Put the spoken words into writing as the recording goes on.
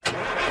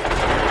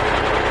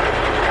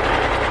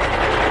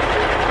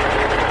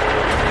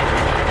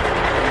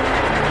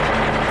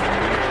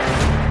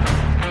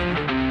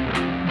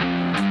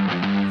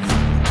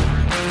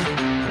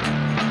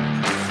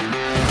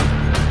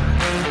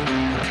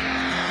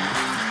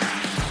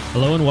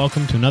Hello and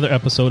welcome to another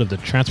episode of the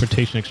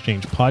Transportation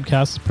Exchange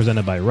podcast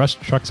presented by Rush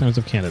Truck Centers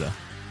of Canada.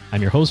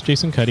 I'm your host,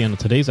 Jason Cuddy. On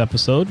today's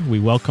episode, we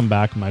welcome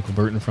back Michael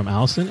Burton from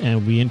Allison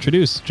and we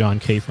introduce John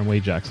Kay from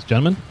Wajax.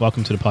 Gentlemen,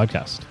 welcome to the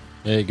podcast.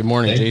 Hey, good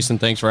morning, Jason.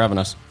 Thanks for having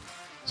us.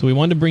 So we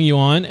wanted to bring you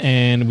on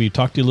and we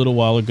talked to you a little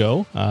while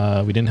ago.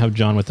 We didn't have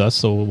John with us,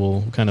 so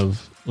we'll kind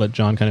of let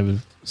John kind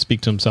of speak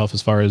to himself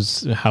as far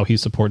as how he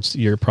supports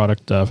your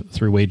product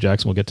through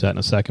Wajax, and we'll get to that in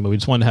a second. But we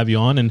just wanted to have you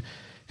on and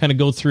kind of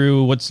go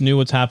through what's new,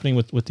 what's happening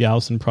with the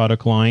Allison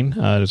product line.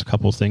 There's a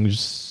couple of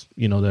things,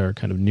 that are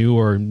kind of new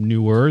or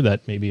newer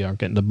that maybe aren't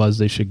getting the buzz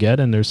they should get.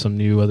 And there's some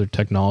new other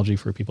technology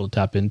for people to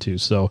tap into.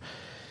 So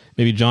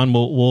maybe John,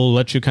 we'll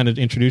let you kind of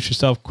introduce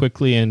yourself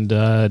quickly and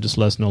just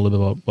let us know a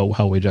little bit about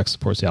how Wajax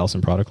supports the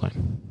Allison product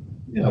line.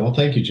 Yeah, well,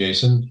 thank you,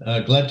 Jason.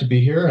 Glad to be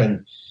here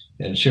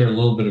and share a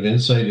little bit of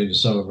insight into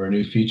some of our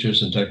new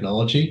features and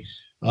technology.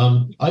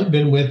 I've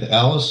been with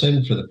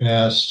Allison for the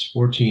past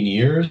 14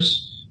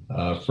 years.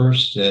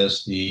 First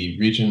as the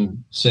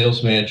region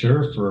sales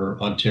manager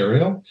for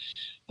Ontario.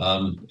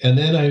 And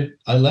then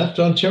I left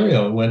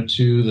Ontario and went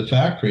to the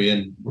factory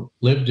and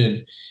lived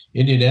in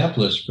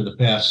Indianapolis for the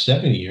past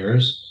 7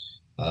 years,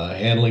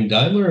 handling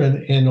Daimler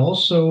and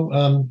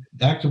also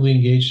actively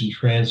engaged in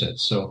transit.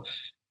 So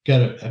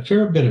got a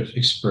fair bit of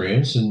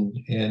experience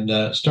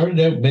and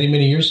started out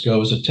many years ago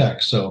as a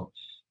tech. So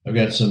I've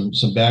got some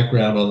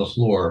background on the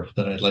floor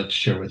that I'd like to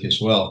share with you as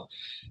well.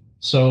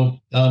 So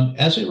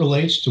as it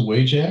relates to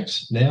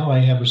Wajax, now I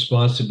have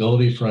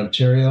responsibility for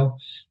Ontario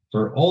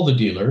for all the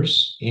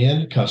dealers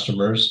and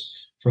customers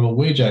from a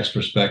Wajax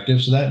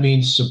perspective. So that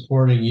means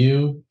supporting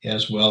you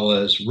as well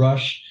as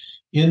Rush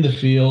in the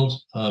field,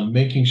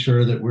 making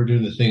sure that we're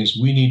doing the things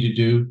we need to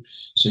do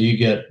so you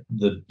get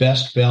the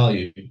best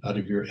value out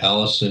of your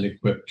Allison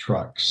equipped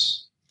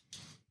trucks.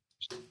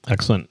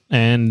 Excellent.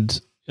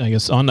 And I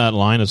guess on that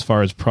line, as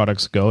far as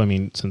products go, I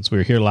mean, since we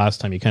were here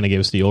last time, you kind of gave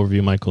us the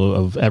overview, Michael,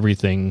 of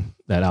everything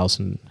that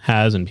Allison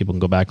has, and people can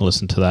go back and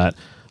listen to that,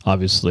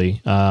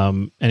 obviously.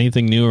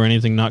 Anything new or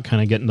anything not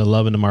kind of getting the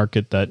love in the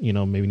market that,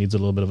 maybe needs a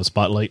little bit of a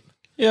spotlight?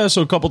 Yeah,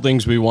 so a couple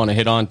things we want to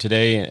hit on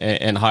today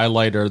and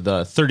highlight are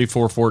the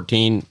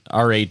 3414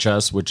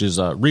 RHS, which is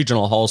a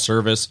regional haul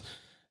service,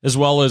 as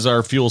well as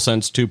our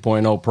FuelSense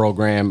 2.0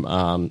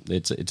 program.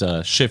 It's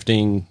a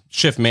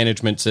shift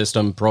management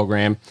system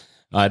program.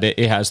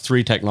 It has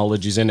 3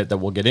 technologies in it that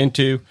we'll get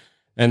into.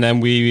 And then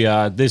we,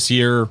 this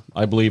year,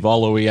 I believe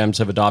all OEMs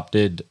have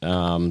adopted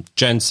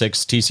Gen 6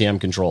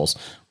 TCM controls,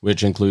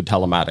 which include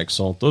telematics.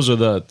 So those are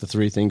the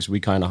 3 things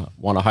we kind of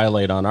want to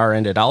highlight on our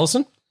end at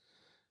Allison.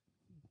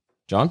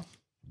 John?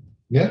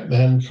 Yeah,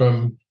 and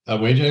from a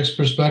Wajax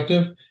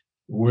perspective,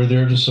 we're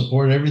there to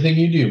support everything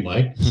you do,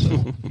 Mike.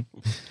 So.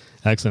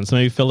 Excellent. So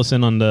maybe fill us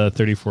in on the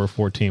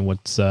 3414.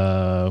 What's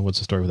the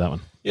story with that one?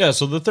 Yeah,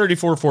 so the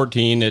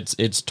 3414,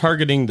 it's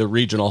targeting the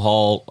regional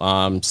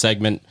haul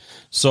segment.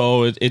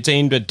 So it's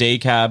aimed at day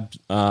cab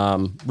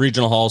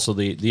regional haul, so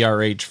the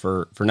RH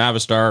for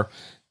Navistar.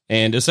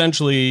 And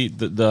essentially,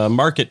 the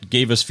market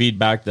gave us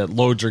feedback that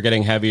loads are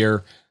getting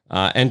heavier,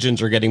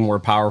 engines are getting more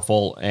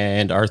powerful,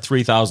 and our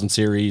 3000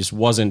 series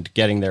wasn't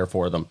getting there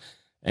for them.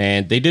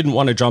 And they didn't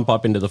want to jump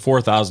up into the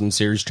 4000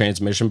 series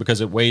transmission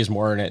because it weighs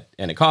more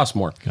and it costs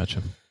more.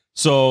 Gotcha.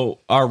 So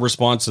our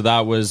response to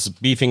that was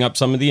beefing up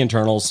some of the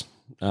internals,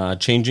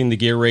 changing the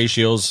gear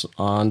ratios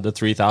on the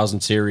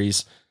 3000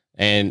 series,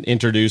 and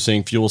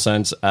introducing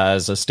FuelSense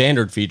as a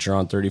standard feature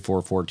on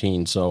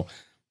 3414. So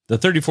the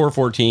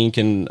 3414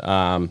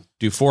 can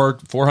do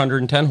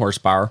 410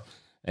 horsepower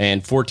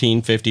and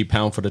 1450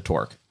 pound-foot of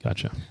torque.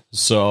 Gotcha.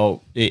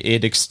 So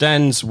it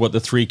extends what the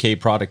 3K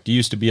product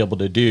used to be able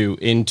to do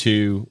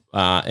into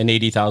an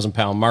 80,000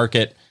 pound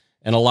market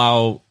and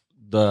allow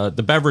the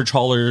beverage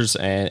haulers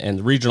and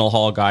the regional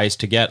haul guys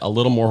to get a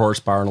little more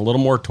horsepower and a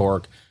little more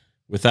torque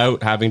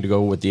without having to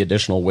go with the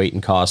additional weight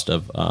and cost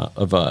of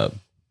a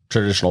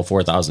traditional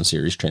 4000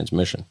 series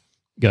transmission.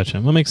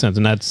 Gotcha. Well, makes sense.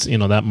 And that's,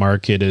 that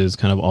market is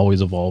kind of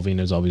always evolving.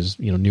 There's always,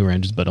 newer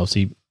engines, but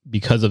obviously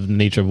because of the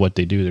nature of what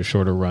they do, they're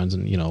shorter runs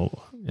and,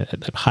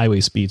 at highway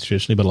speeds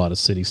traditionally, but a lot of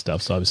city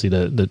stuff. So obviously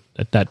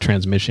that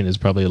transmission is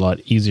probably a lot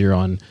easier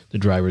on the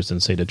drivers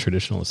than say the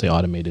traditional, let's say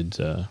automated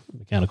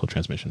mechanical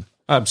transmission.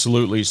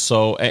 Absolutely.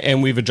 So,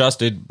 and we've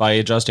adjusting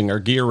our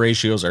gear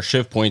ratios, our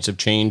shift points have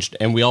changed,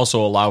 and we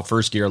also allow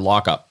first gear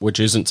lockup, which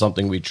isn't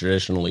something we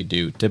traditionally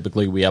do.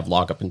 Typically we have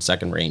lockup in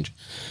second range.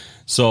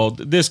 So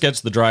this gets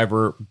the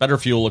driver better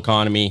fuel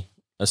economy,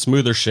 a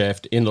smoother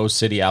shift in those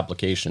city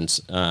applications,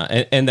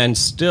 and then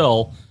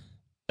still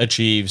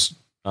achieves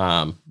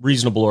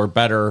reasonable or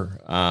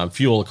better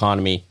fuel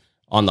economy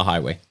on the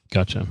highway.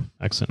 Gotcha.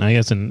 Excellent. I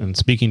guess, and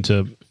speaking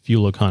to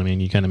fuel economy,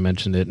 and you kind of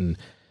mentioned it, and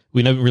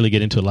we didn't really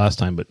get into it last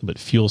time, but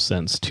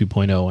FuelSense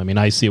 2.0. I mean,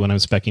 I see when I'm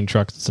speccing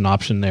trucks, it's an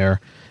option there.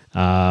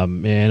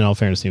 And in all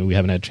fairness, we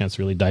haven't had a chance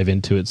to really dive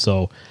into it,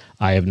 so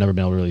I have never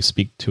been able to really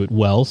speak to it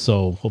well.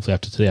 So hopefully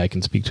after today, I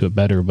can speak to it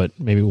better. But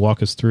maybe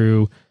walk us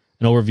through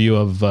an overview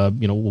of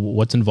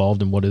what's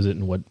involved and what is it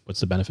and what's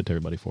the benefit to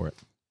everybody for it.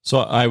 So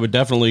I would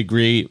definitely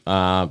agree.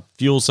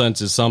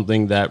 FuelSense is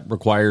something that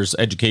requires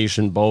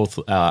education both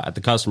at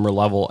the customer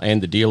level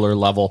and the dealer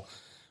level.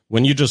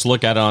 When you just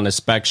look at it on a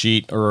spec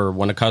sheet or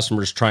when a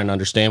customer is trying to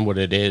understand what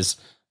it is,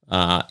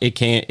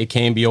 it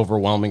can be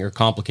overwhelming or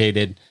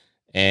complicated,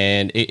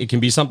 and it can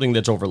be something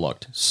that's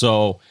overlooked.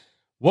 So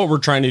what we're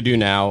trying to do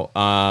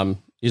now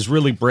is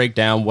really break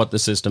down what the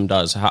system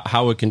does,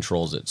 how it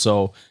controls it.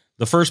 So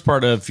the first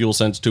part of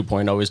FuelSense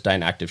 2.0 is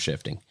Dynactive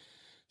shifting.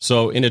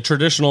 So in a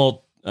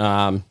traditional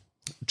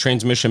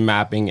transmission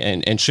mapping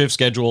and shift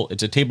schedule,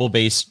 it's a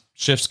table-based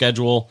shift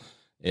schedule.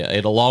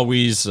 It'll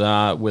always,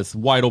 with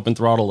wide open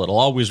throttle, it'll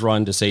always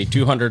run to say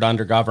 200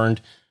 undergoverned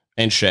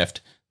and shift.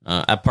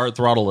 At part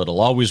throttle, it'll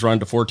always run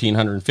to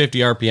 1450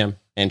 RPM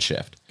and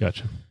shift.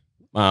 Gotcha.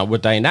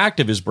 What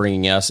Dynactive is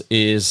bringing us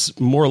is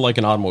more like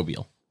an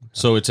automobile.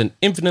 So it's an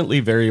infinitely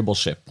variable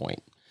shift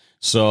point.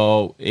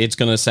 So it's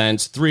going to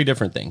sense three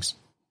different things: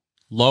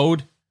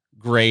 load,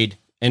 grade,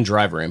 and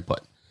driver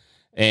input.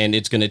 And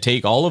it's going to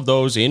take all of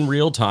those in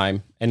real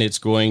time, and it's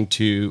going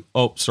to,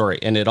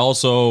 and it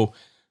also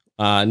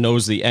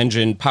knows the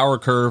engine power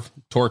curve,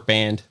 torque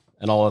band,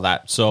 and all of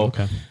that. So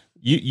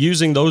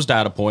using those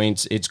data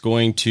points, it's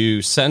going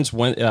to sense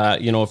when,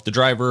 if the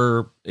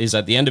driver is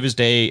at the end of his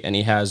day and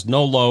he has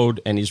no load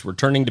and he's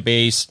returning to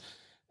base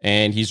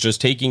and he's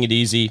just taking it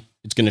easy,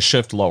 it's going to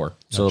shift lower.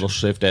 So it'll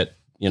shift at,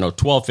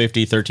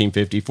 1250,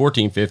 1350,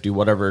 1450,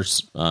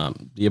 whatever's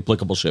the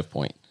applicable shift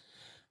point.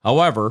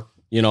 However,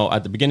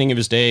 at the beginning of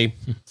his day,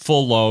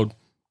 full load,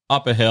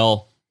 up a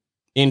hill,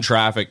 in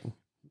traffic,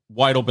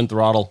 wide open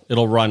throttle,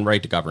 it'll run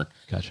right to govern.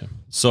 Gotcha.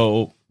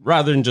 So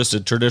rather than just a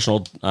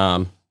traditional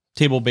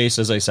table base,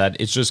 as I said,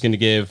 it's just going to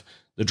give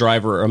the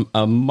driver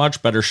a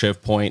much better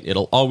shift point.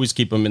 It'll always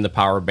keep him in the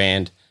power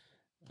band.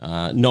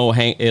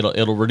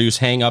 It'll reduce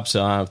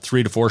hangups,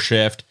 3 to 4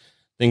 shift,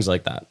 things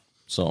like that.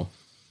 So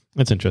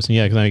that's interesting.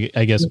 Yeah, because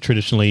I guess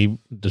traditionally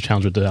the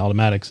challenge with the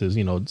automatics is,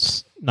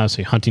 it's not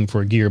necessarily hunting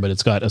for a gear, but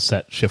it's got a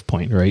set shift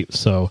point, right?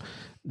 So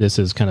this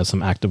is kind of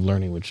some active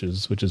learning, which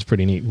is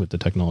pretty neat with the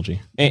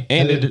technology.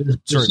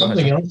 There's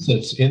something else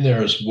that's in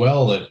there as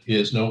well that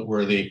is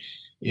noteworthy.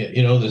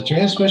 The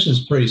transmission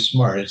is pretty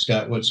smart. It's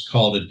got what's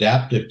called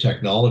adaptive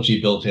technology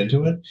built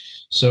into it.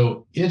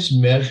 So it's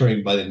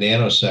measuring by the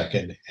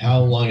nanosecond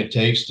how long it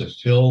takes to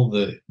fill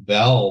the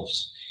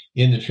valves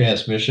in the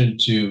transmission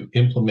to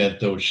implement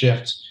those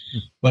shifts.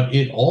 But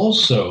it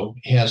also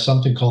has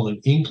something called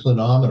an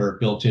inclinometer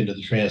built into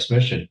the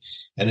transmission.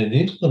 And an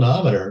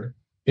inclinometer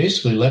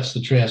basically lets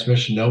the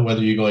transmission know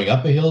whether you're going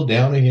up a hill,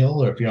 down a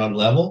hill, or if you're on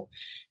level.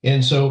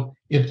 And so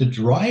if the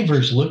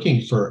driver's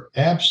looking for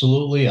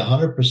absolutely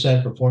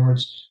 100%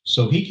 performance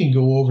so he can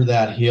go over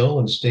that hill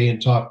and stay in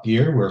top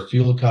gear where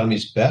fuel economy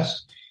is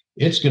best,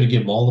 it's going to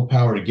give him all the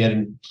power to get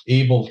him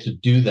able to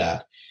do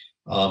that.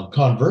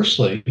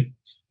 Conversely,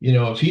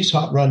 if he's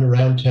hot running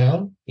around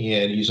town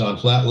and he's on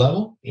flat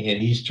level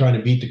and he's trying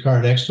to beat the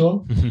car next to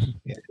him, and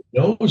it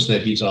knows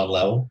that he's on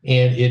level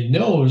and it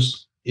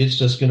knows it's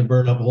just going to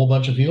burn up a whole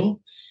bunch of fuel,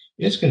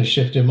 it's going to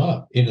shift him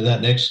up into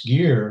that next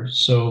gear.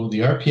 So the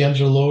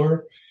RPMs are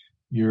lower.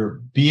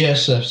 Your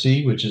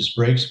BSFC, which is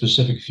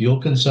brake-specific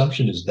fuel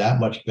consumption, is that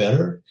much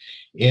better.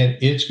 And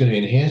it's going to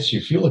enhance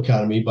your fuel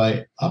economy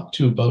by up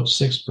to about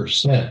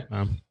 6%.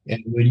 Wow.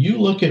 And when you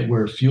look at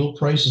where fuel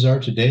prices are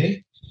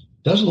today,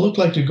 it doesn't look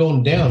like they're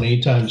going down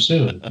anytime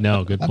soon.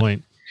 No, good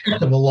point.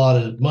 Have a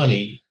lot of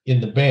money in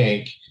the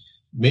bank,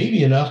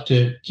 maybe enough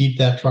to keep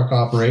that truck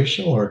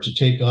operational or to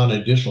take on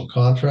an additional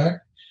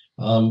contract.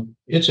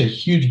 It's a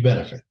huge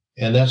benefit.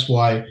 And that's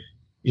why,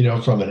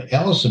 from an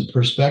Allison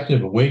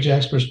perspective, a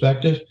Wajax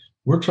perspective,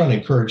 we're trying to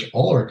encourage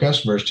all our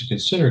customers to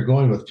consider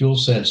going with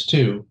FuelSense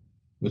 2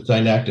 with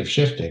Dynactive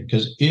shifting,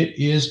 because it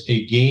is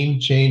a game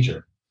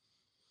changer.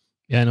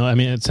 Yeah, no, I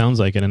mean, it sounds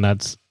like it. And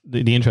that's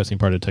the interesting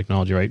part of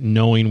technology, right?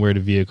 Knowing where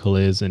the vehicle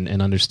is and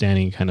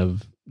understanding kind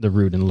of the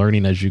route and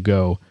learning as you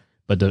go.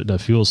 But the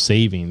fuel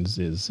savings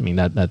is,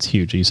 that's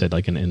huge. You said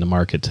like in the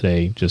market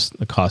today, just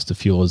the cost of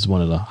fuel is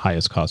one of the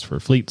highest costs for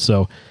a fleet.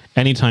 So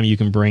anytime you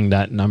can bring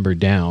that number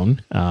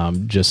down,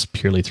 just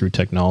purely through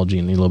technology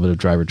and a little bit of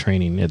driver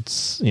training,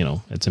 it's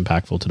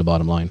impactful to the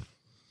bottom line.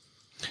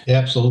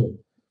 Absolutely.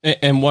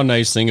 And one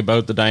nice thing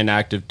about the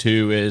Dynactive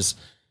too is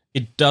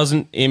it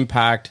doesn't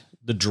impact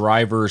the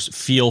driver's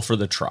feel for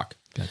the truck.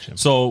 Gotcha.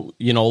 So,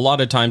 a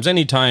lot of times,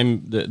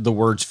 anytime the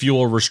words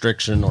fuel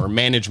restriction or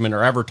management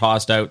are ever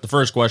tossed out, the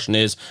first question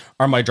is,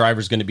 are my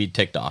drivers going to be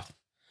ticked off?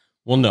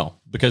 Well, no,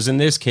 because in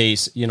this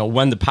case,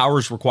 when the power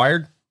is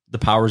required, the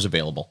power is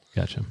available.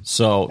 Gotcha.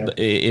 So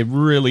it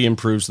really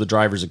improves the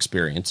driver's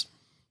experience.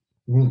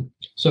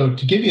 So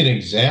to give you an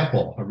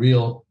example, a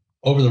real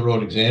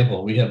over-the-road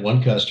example, we had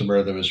one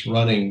customer that was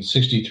running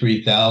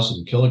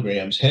 63,000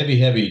 kilograms,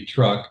 heavy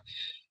truck,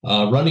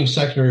 running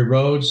secondary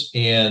roads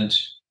and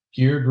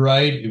geared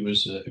right. It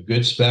was a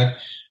good spec,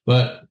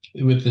 but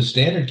with the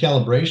standard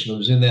calibration that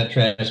was in that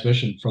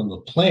transmission from the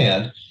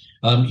plant,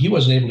 he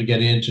wasn't able to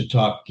get into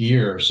top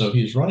gear. So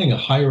he's running a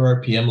higher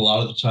RPM a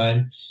lot of the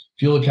time.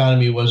 Fuel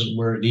economy wasn't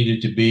where it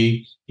needed to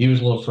be. He was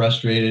a little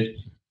frustrated.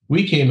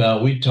 we came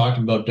out, we talked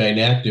about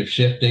Dynactive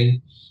shifting,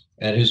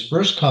 and his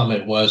first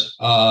comment was,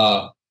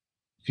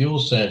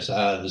 FuelSense,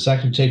 does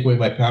that can take away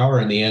my power?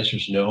 And the answer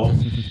is no.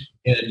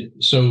 And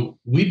so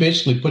we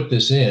basically put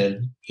this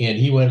in, and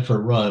he went for a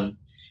run,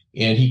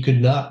 and he could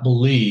not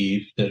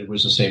believe that it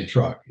was the same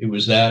truck. It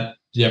was that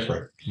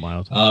different.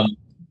 Wild.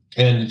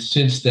 And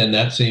since then,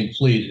 that same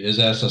fleet has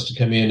asked us to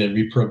come in and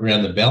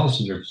reprogram the balance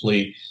of their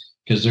fleet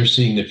because they're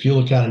seeing the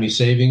fuel economy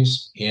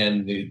savings,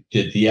 and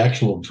the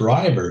actual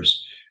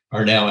drivers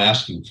are now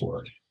asking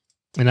for it.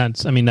 And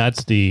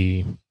that's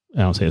the, I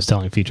don't say a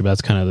selling feature, but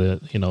that's kind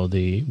of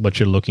the what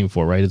you're looking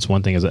for, right? It's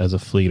one thing as a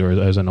fleet or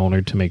as an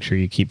owner to make sure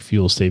you keep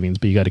fuel savings,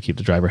 but you got to keep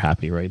the driver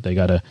happy, right? They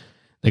got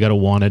to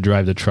want to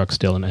drive the truck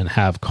still and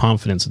have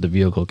confidence that the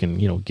vehicle can,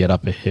 get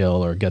up a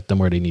hill or get them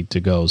where they need to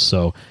go.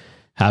 So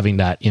having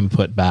that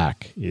input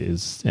back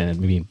is,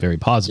 and being very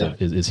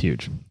positive, is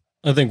huge.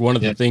 I think one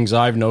of the things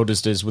I've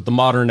noticed is with the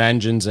modern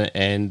engines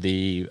and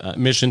the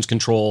emissions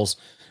controls,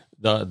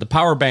 the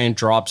power band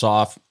drops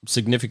off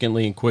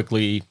significantly and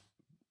quickly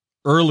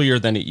earlier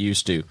than it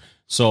used to.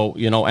 So,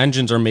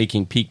 engines are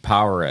making peak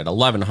power at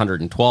 1100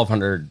 and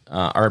 1200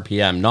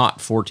 RPM,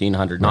 not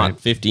 1400,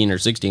 not 15 or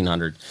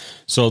 1600.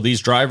 So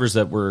these drivers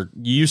that were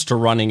used to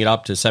running it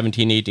up to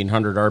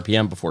 1800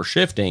 RPM before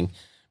shifting,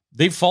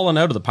 they've fallen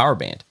out of the power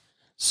band.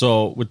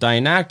 So with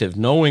Dynactive,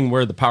 knowing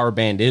where the power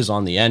band is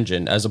on the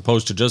engine, as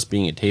opposed to just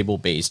being a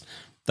table-based,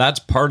 that's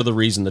part of the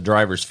reason the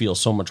drivers feel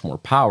so much more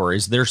power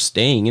is they're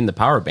staying in the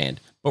power band,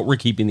 but we're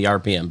keeping the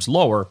RPMs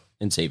lower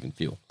and saving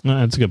fuel.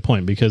 That's a good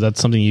point, because that's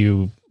something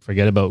you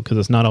forget about, because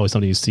it's not always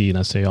something you see,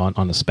 let's say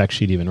on the spec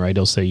sheet even, right?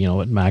 They'll say,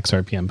 at max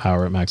RPM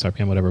power, at max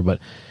RPM, whatever. But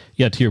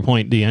yeah, to your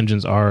point, the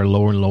engines are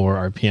lower and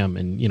lower RPM.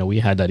 And, we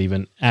had that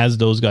even as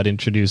those got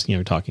introduced,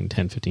 we're talking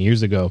 10, 15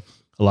 years ago.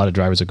 A lot of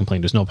drivers have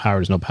complained, there's no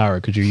power,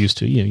 because you're used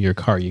to, your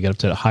car, you get up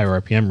to a higher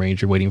RPM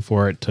range, you're waiting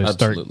for it to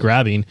start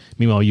grabbing.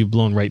 Meanwhile, you've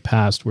blown right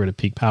past where the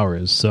peak power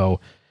is. So,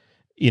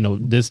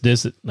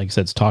 this, like I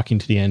said, it's talking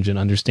to the engine,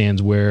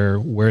 understands where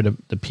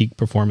the peak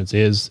performance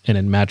is, and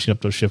then matching up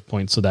those shift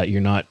points so that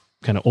you're not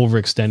kind of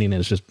overextending and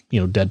it's just,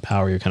 dead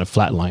power. You're kind of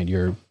flatlined.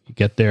 You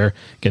get there,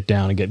 get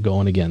down, and get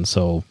going again.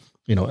 So,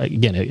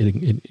 again,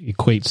 it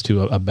equates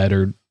to a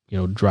better,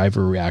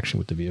 driver reaction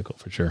with the vehicle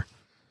for sure.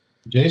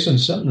 Jason,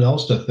 something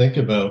else to think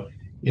about,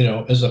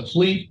 as a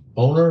fleet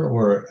owner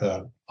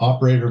or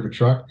operator of a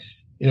truck,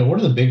 one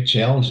of the big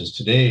challenges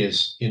today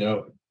is,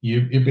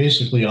 you're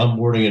basically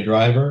onboarding a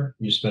driver.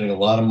 You're spending a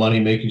lot of money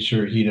making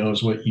sure he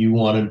knows what you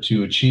want him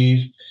to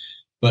achieve.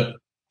 But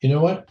you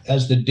know what?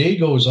 As the day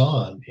goes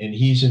on and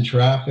he's in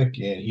traffic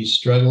and he's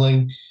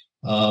struggling,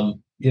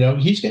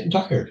 he's getting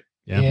tired.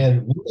 Yeah.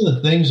 And one of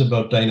the things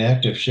about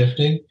Dynactive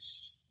shifting,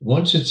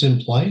 once it's in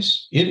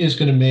place, it is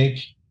going to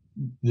make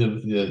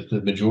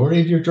the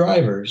majority of your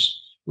drivers,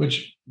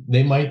 which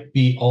they might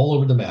be all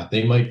over the map.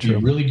 They might be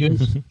really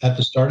good at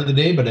the start of the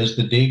day, but as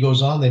the day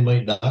goes on, they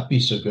might not be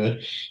so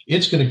good.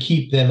 It's going to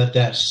keep them at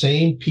that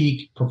same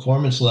peak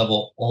performance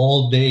level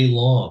all day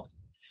long,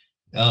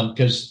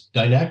 because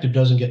Dynactive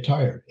doesn't get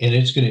tired, and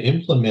it's going to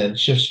implement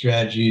shift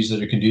strategies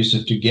that are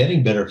conducive to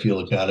getting better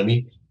fuel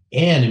economy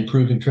and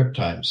improving trip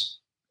times.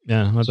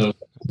 Yeah. So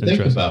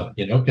think about,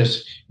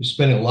 because you're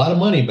spending a lot of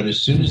money, but as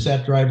soon as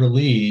that driver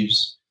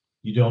leaves,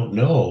 you don't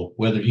know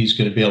whether he's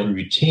going to be able to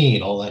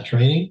retain all that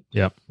training.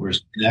 Yep.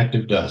 Whereas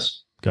Dynactive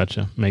does.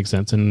 Gotcha. Makes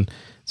sense. And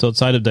so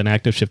outside of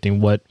Dynactive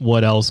shifting, what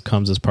else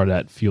comes as part of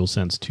that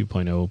FuelSense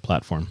 2.0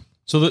 platform?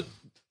 So that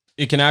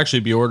it can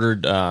actually be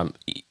ordered.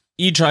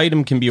 Each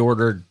item can be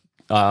ordered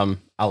a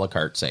la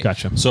carte, say.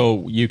 Gotcha.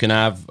 So you can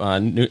have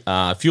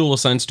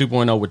FuelSense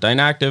 2.0 with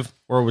Dynactive,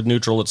 or with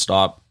neutral at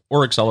stop,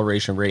 or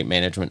acceleration rate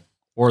management,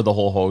 or the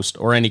whole host,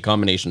 or any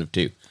combination of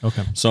two.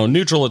 Okay. So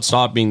neutral at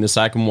stop being the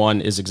second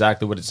one is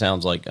exactly what it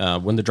sounds like.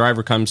 When the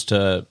driver comes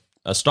to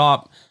a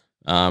stop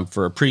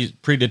for a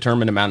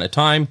predetermined amount of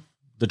time,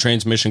 the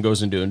transmission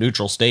goes into a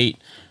neutral state,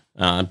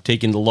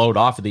 taking the load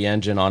off of the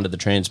engine onto the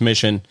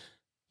transmission,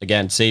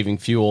 again, saving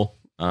fuel.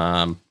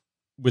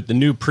 With the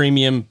new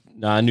premium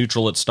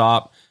neutral at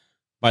stop,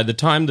 by the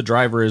time the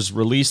driver has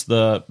released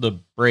the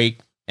brake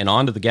and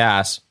onto the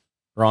gas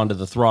or onto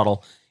the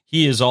throttle,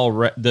 he is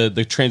already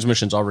the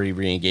transmission's already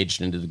re-engaged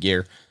into the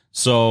gear.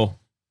 So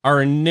our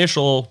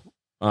initial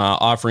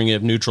offering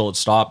of neutral at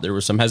stop, there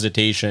was some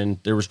hesitation.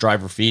 There was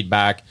driver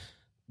feedback.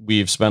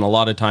 We've spent a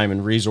lot of time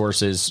and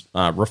resources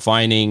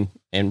refining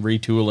and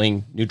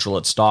retooling neutral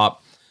at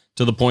stop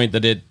to the point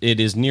that it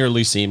is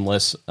nearly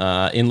seamless.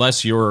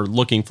 Unless you're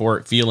looking for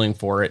it, feeling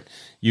for it,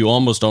 you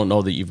almost don't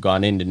know that you've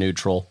gone into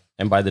neutral.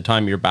 And by the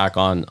time you're back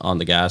on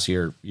the gas,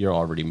 you're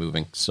already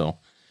moving. So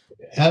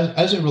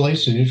as it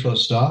relates to neutral at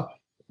stop,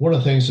 one of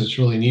the things that's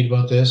really neat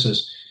about this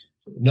is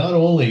not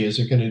only is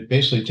it going to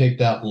basically take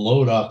that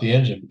load off the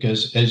engine,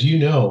 because as you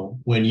know,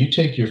 when you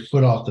take your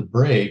foot off the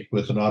brake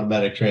with an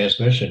automatic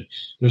transmission,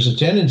 there's a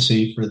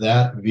tendency for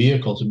that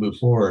vehicle to move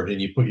forward,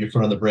 and you put your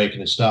foot on the brake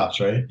and it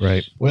stops, right?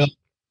 Right. Well,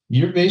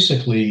 you're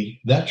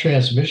basically, that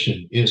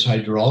transmission is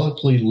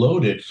hydraulically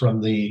loaded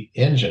from the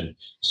engine.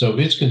 So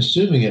it's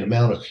consuming an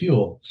amount of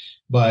fuel.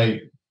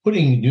 By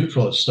putting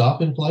neutral at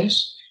stop in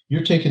place,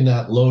 you're taking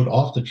that load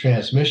off the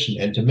transmission.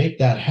 And to make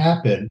that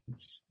happen,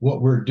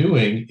 what we're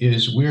doing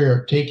is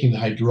we're taking the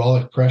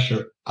hydraulic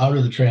pressure out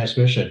of the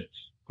transmission,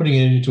 putting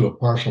it into a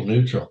partial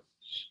neutral.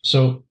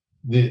 So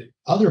the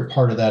other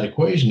part of that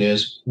equation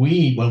is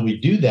when we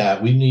do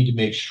that, we need to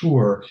make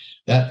sure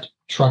that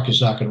truck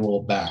is not going to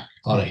roll back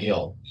on a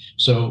hill.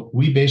 So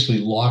we basically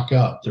lock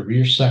up the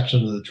rear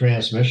section of the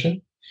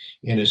transmission.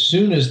 And as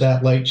soon as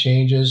that light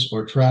changes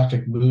or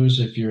traffic moves,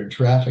 if you're in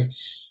traffic,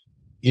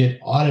 it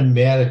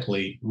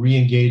automatically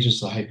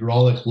re-engages the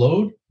hydraulic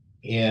load,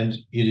 and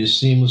it is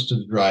seamless to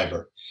the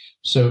driver.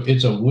 So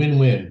it's a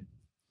win-win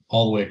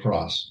all the way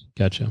across.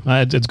 Gotcha.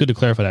 It's good to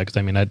clarify that, because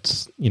I mean,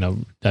 that's,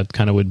 that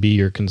kind of would be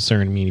your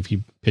concern. I mean, if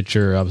you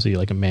picture obviously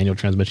like a manual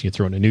transmission, you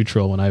throw in a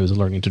neutral. When I was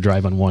learning to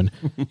drive on one,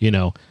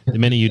 the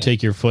minute you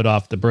take your foot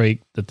off the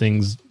brake, the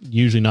thing's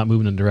usually not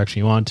moving in the direction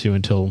you want to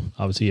until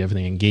obviously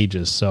everything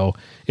engages. So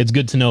it's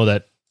good to know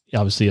that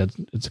obviously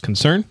it's a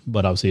concern,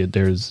 but obviously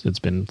it's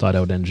been thought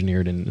out,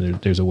 engineered, and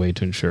there's a way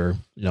to ensure,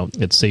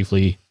 it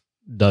safely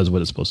does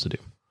what it's supposed to do.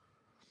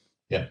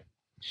 Yeah.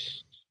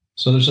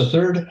 So there's a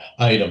third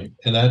item,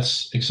 and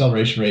that's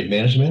acceleration rate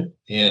management.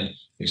 And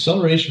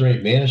acceleration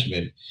rate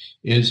management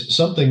is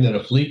something that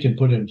a fleet can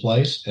put in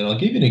place. And I'll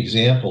give you an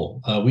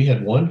example. We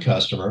had one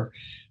customer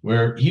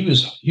where he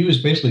was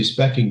basically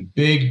speccing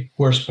big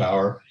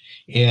horsepower,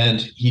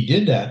 and he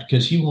did that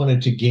because he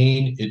wanted to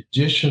gain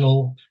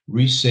additional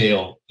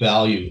resale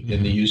value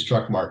in the used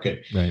truck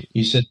market. Right.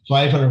 He said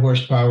 500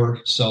 horsepower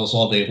sells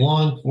all day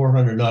long,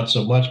 400 not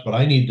so much, but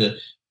I need the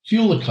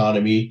fuel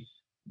economy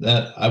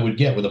that I would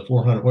get with a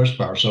 400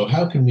 horsepower. So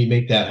how can we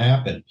make that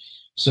happen?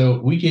 So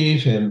we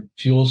gave him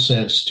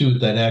FuelSense 2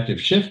 with Dynactive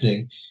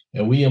shifting,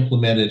 and we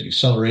implemented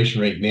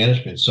acceleration rate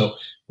management. So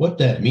what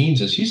that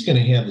means is he's going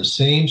to have the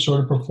same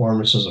sort of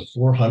performance as a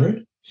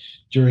 400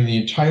 during the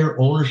entire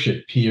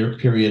ownership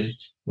period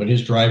when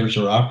his drivers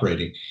are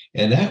operating.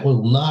 And that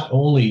will not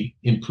only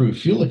improve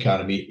fuel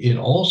economy, it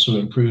also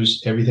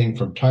improves everything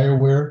from tire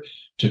wear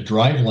to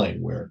driveline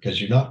wear, because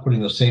you're not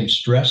putting the same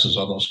stresses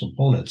on those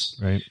components.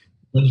 Right.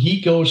 When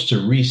he goes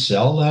to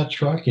resell that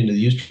truck into the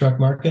used truck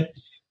market,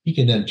 he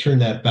can then turn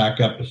that back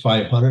up to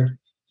 500.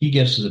 He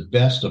gets the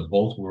best of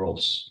both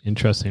worlds.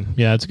 Interesting.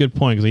 Yeah, it's a good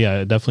point.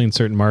 Because definitely in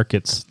certain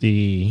markets,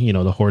 the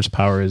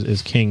horsepower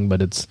is king,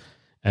 but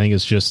I think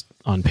it's just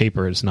on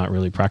paper, it's not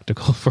really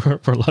practical for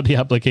a lot of the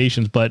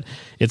applications, but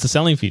it's a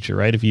selling feature,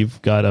 right? If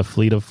you've got a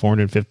fleet of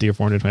 450 or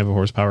 425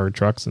 horsepower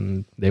trucks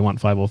and they want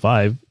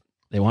 505,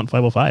 they want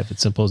 505.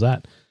 It's simple as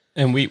that.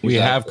 And we Exactly.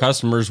 have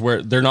customers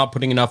where they're not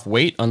putting enough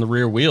weight on the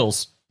rear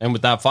wheels. And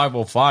with that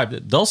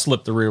 505, they'll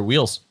slip the rear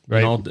wheels,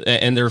 right?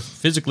 And they're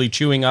physically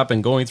chewing up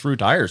and going through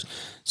tires.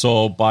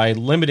 So by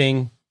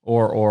limiting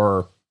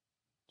by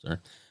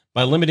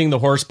limiting the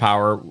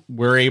horsepower,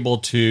 we're able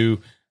to,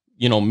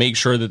 make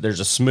sure that there's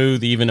a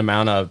smooth, even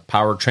amount of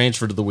power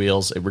transfer to the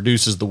wheels. It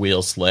reduces the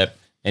wheel slip,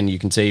 and you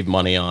can save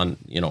money on,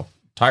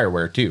 tire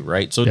wear too,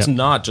 right? So it's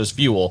not just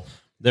fuel.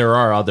 There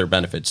are other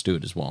benefits to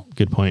it as well.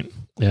 Good point.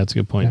 Yeah, that's a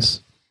good point.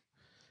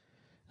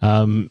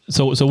 Yeah.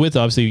 So with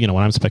obviously,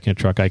 when I'm speccing a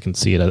truck, I can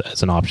see it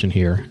as an option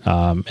here.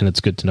 And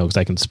it's good to know because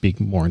I can speak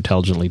more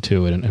intelligently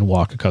to it and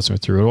walk a customer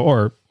through it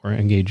or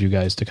engage you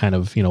guys to kind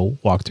of,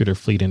 walk through their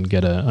fleet and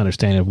get an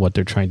understanding of what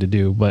they're trying to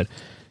do. But,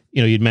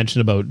 you'd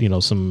mentioned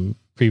about, some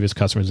previous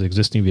customers,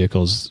 existing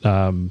vehicles.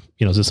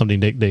 Is this something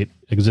they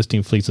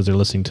existing fleets as they're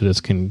listening to this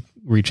can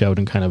reach out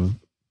and kind of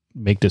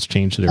make this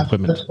change to their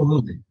equipment?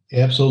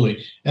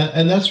 Absolutely.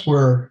 And that's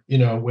where,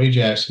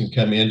 Wajax can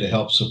come in to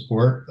help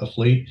support a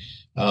fleet.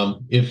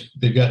 If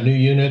they've got new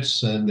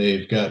units and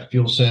they've got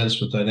FuelSense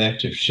with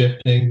Dynactive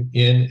shifting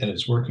in and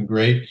it's working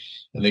great,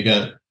 and they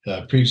got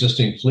a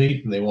pre-existing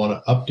fleet and they want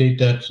to update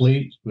that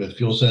fleet with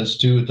FuelSense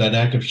 2 with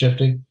Dynactive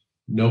shifting,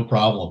 no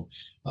problem.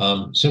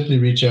 Simply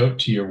reach out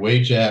to your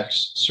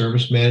Wajax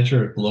service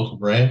manager at the local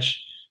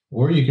branch,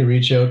 or you can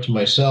reach out to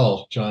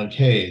myself, John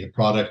Kay,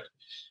 the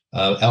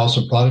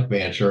Allison product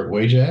manager at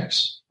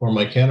Wajax, or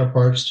my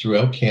counterparts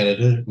throughout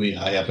Canada.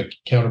 I have a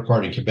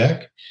counterpart in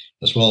Quebec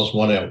as well as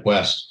one out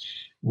west.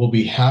 We'll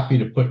be happy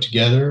to put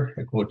together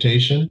a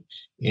quotation,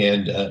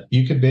 and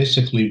you can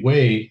basically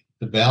weigh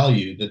the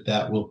value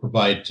that will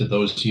provide to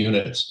those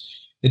units.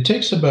 It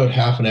takes about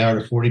half an hour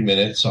to 40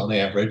 minutes on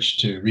average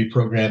to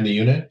reprogram the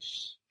unit.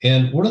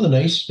 And one of the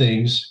nice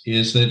things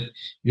is that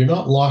you're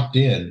not locked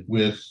in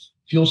with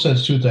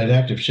FuelSense 2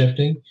 Dynactive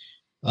shifting.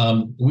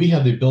 We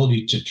have the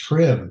ability to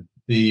trim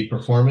the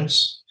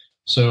performance.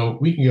 So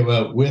we can go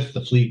out with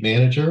the fleet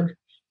manager.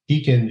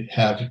 He can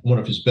have one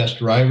of his best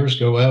drivers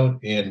go out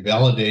and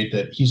validate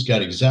that he's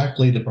got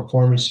exactly the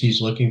performance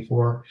he's looking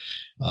for,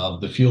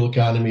 the fuel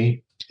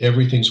economy,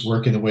 everything's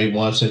working the way he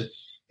wants it.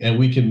 And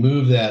we can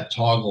move that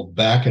toggle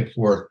back and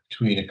forth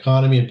between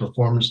economy and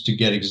performance to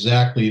get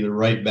exactly the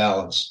right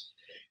balance.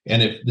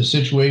 And if the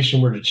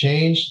situation were to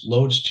change,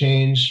 loads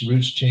change,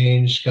 routes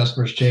change,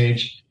 customers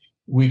change,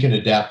 we can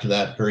adapt to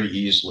that very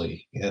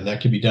easily. And that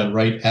can be done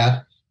right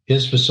at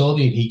his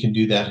facility, and he can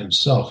do that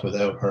himself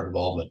without our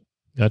involvement.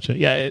 Gotcha.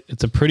 Yeah,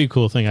 it's a pretty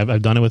cool thing.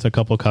 I've done it with a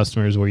couple of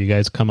customers where you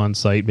guys come on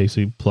site,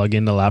 basically plug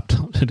in the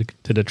laptop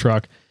to the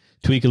truck,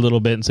 tweak a little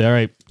bit and say, all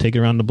right, take it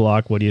around the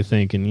block. What do you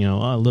think? And,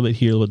 a little bit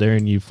here, a little bit there,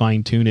 and you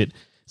fine tune it.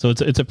 So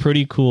it's a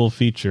pretty cool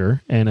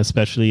feature. And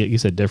especially, like you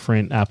said,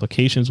 different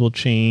applications will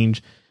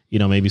change.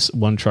 Maybe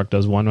one truck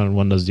does one and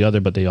one does the other,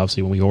 but they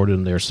obviously, when we order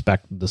them, they're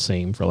spec'd the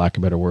same, for lack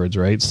of better words,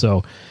 right?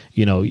 So,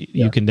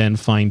 you can then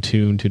fine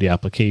tune to the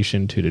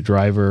application, to the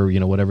driver,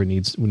 whatever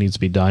needs to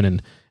be done.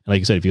 And like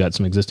you said, if you got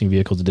some existing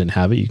vehicles that didn't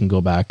have it, you can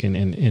go back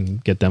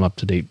and get them up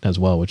to date as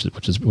well, which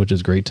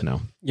is great to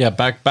know. Yeah,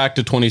 back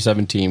to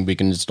 2017, we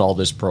can install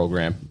this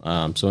program.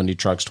 So any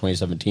trucks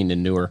 2017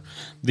 and newer.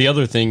 The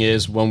other thing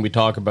is, when we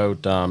talk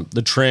about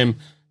the trim,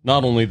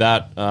 not only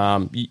that,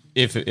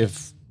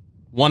 if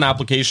one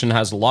application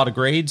has a lot of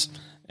grades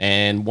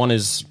and one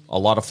is a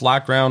lot of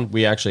flat ground,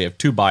 we actually have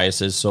two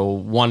biases. So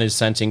one is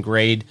sensing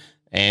grade,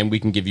 and we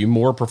can give you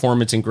more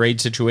performance in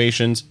grade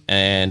situations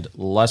and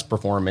less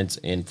performance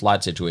in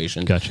flat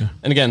situations. Gotcha.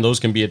 And again, those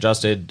can be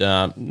adjusted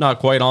not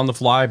quite on the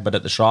fly, but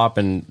at the shop,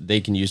 and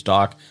they can use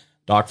Doc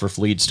for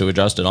Fleets to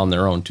adjust it on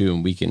their own too,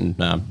 and we can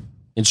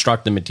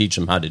instruct them and teach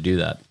them how to do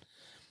that.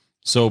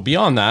 So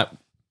beyond that,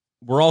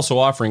 we're also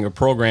offering a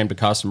program to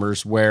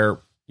customers where,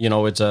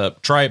 it's a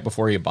try it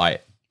before you buy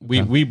it.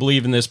 We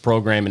believe in this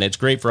program, and it's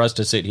great for us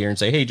to sit here and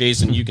say, hey,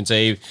 Jason, you can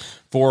save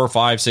 4 or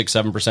 5, 6,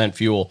 7%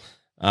 fuel.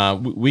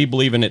 We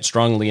believe in it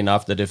strongly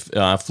enough that if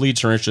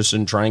fleets are interested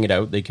in trying it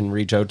out, they can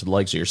reach out to the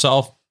likes of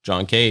yourself,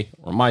 John K.,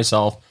 or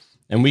myself,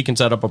 and we can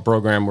set up a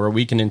program where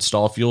we can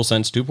install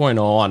FuelSense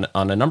 2.0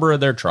 on a number of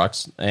their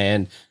trucks,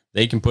 and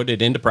they can put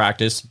it into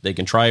practice. They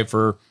can try it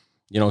for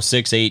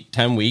 6, 8,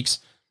 10 weeks,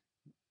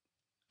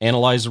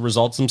 analyze the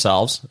results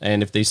themselves,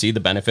 and if they see the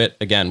benefit,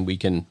 again, we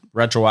can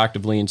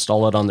retroactively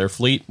install it on their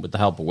fleet with the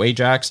help of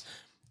Wajax,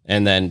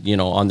 and then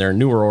on their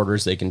newer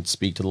orders, they can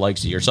speak to the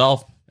likes of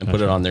yourself and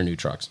put it on their new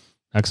trucks.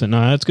 Excellent.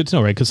 No, that's good to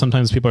know, right? Because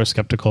sometimes people are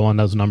skeptical on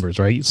those numbers,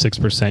 right?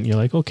 6%, you're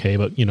like, okay,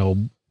 but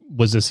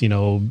was this,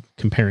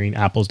 comparing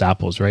apples to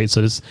apples, right?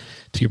 So this,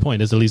 to your point,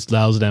 this at least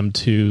allows them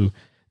to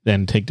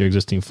then take their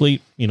existing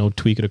fleet,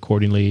 tweak it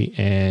accordingly,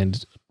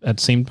 and at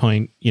the same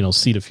point,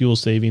 see the fuel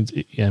savings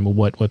and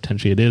what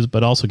potentially it is,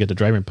 but also get the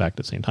driver impact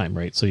at the same time,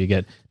 right? So you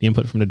get the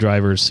input from the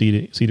driver,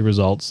 see the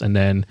results, and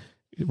then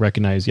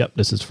recognize, yep,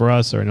 this is for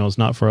us, or no, it's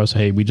not for us.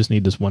 Hey, we just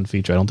need this one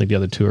feature. I don't think the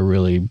other two are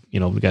really,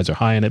 the guys are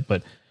high in it,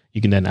 but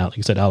you can then, like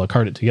you said, a la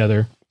carte it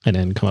together and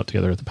then come up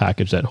together with a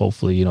package that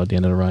hopefully, at the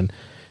end of the run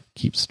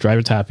keeps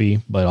drivers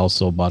happy, but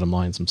also bottom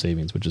line some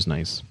savings, which is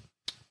nice.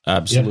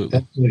 Absolutely. Yeah,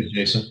 absolutely,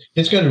 Jason.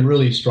 It's got a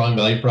really strong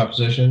value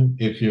proposition.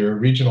 If you're a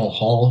regional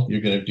haul,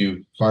 you're going to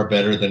do far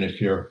better than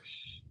if you're,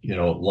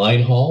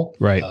 line haul.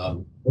 Right.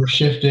 Or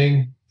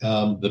shifting,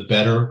 the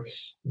better.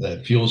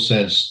 The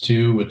FuelSense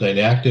 2 with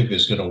Dynactive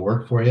is going to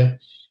work for you.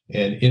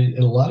 And in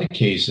a lot of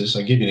cases,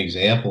 I'll give you an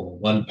example.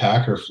 One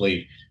Packer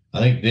fleet, I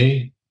think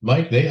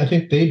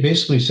they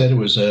basically said it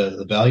was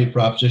the value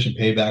proposition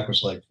payback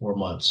was like 4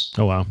 months.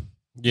 Oh, wow.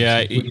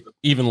 Yeah,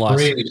 even less.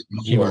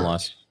 Even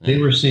less. They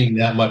were seeing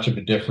that much of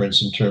a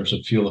difference in terms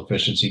of fuel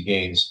efficiency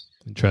gains.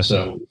 Interesting.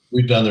 So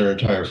we've done their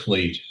entire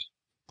fleet.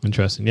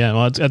 Interesting. Yeah,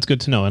 well, that's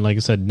good to know. And like I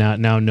said,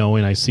 now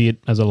knowing I see it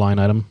as a line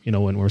item,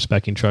 when we're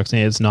speccing trucks,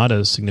 and it's not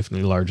a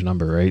significantly large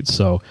number, right?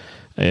 So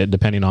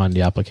depending on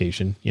the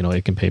application,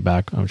 it can pay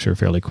back, I'm sure,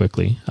 fairly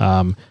quickly.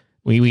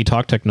 We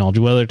talk technology.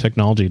 What other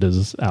technology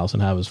does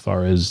Allison have as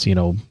far as,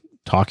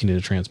 talking to the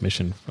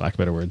transmission, for lack of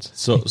better words?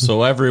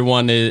 So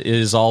everyone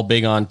is all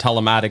big on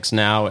telematics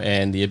now,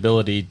 and the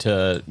ability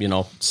to,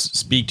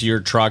 speak to your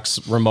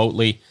trucks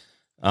remotely.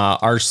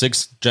 Our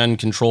 6th gen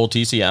control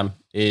TCM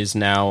is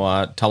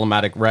now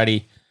telematic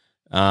ready.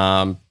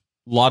 A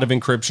lot of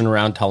encryption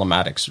around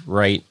telematics,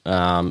 right?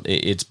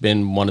 It's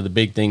been one of the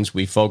big things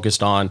we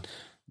focused on.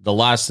 The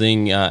last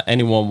thing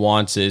anyone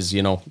wants is,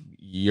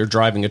 you're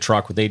driving a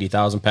truck with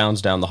 80,000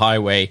 pounds down the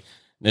highway,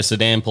 and a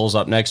sedan pulls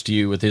up next to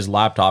you with his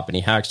laptop and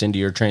he hacks into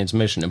your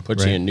transmission and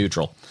puts you in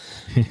neutral.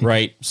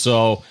 Right.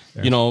 So,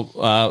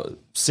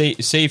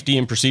 safety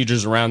and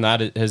procedures around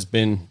that has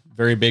been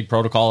very big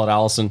protocol at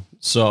Allison.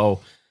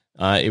 So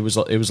it was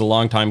a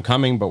long time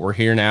coming, but we're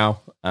here now.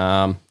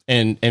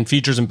 And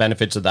features and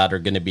benefits of that are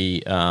going to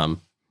be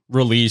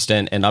released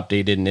and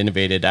updated and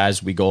innovated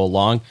as we go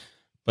along.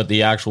 But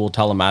the actual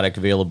telematic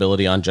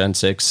availability on Gen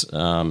 6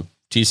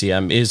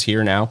 TCM is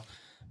here now.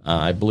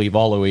 I believe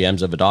all OEMs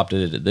have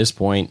adopted it at this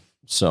point.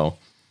 So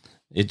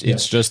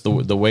it's just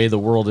the way the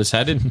world is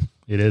headed.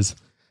 It is.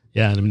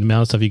 Yeah, and the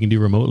amount of stuff you can do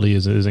remotely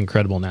is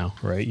incredible now,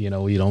 right? You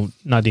don't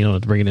have to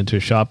bring it into a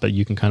shop, but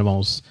you can kind of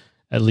almost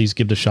at least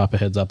give the shop a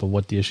heads up of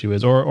what the issue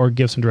is, or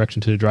give some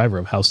direction to the driver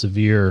of how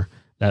severe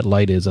that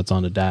light is that's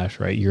on the dash,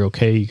 right? You're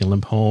okay, you can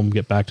limp home,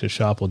 get back to the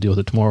shop, we'll deal with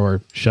it tomorrow,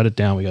 or shut it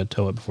down, we got to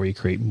tow it before you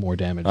create more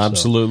damage.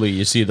 Absolutely. So.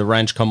 You see the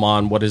wrench come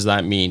on, what does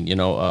that mean?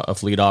 A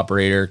fleet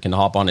operator can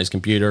hop on his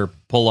computer,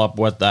 pull up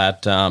what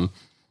that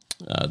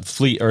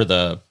fleet or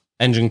the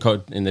engine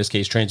code, in this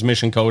case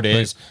transmission code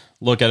is,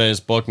 look at his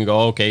book and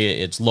go,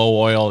 okay, it's low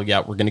oil. Yeah,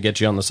 we're going to get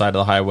you on the side of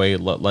the highway.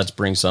 Let's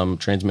bring some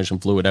transmission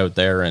fluid out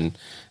there and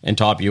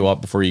top you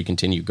up before you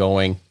continue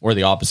going. Or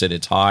the opposite,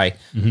 it's high.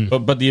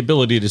 Mm-hmm. But the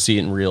ability to see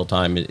it in real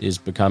time is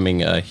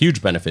becoming a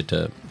huge benefit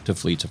to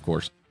fleets, of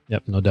course.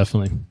 Yep, no,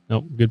 definitely.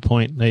 No, good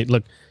point. Hey,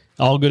 look,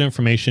 all good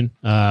information.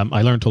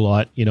 I learned a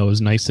lot. It was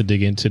nice to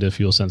dig into the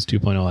FuelSense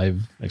 2.0. Like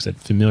I said,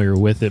 familiar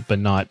with it, but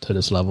not to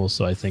this level.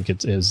 So I think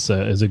it is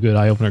a good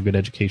eye opener, good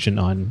education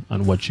on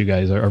what you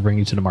guys are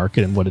bringing to the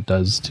market and what it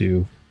does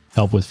to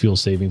help with fuel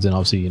savings and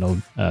obviously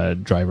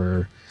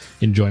driver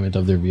enjoyment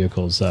of their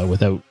vehicles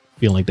without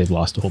feeling like they've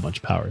lost a whole bunch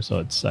of power.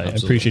 So I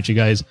appreciate you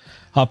guys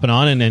hopping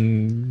on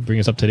and bring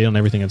us up to date on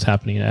everything that's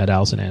happening at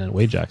Allison and at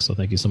Wajax. So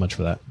thank you so much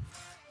for that.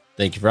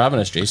 Thank you for having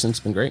us, Jason.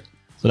 It's been great.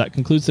 So that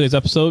concludes today's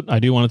episode. I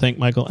do want to thank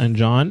Michael and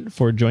John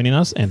for joining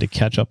us, and to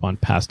catch up on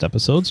past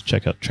episodes,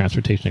 check out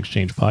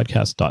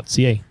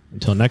transportationexchangepodcast.ca.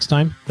 Until next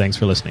time, thanks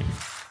for listening.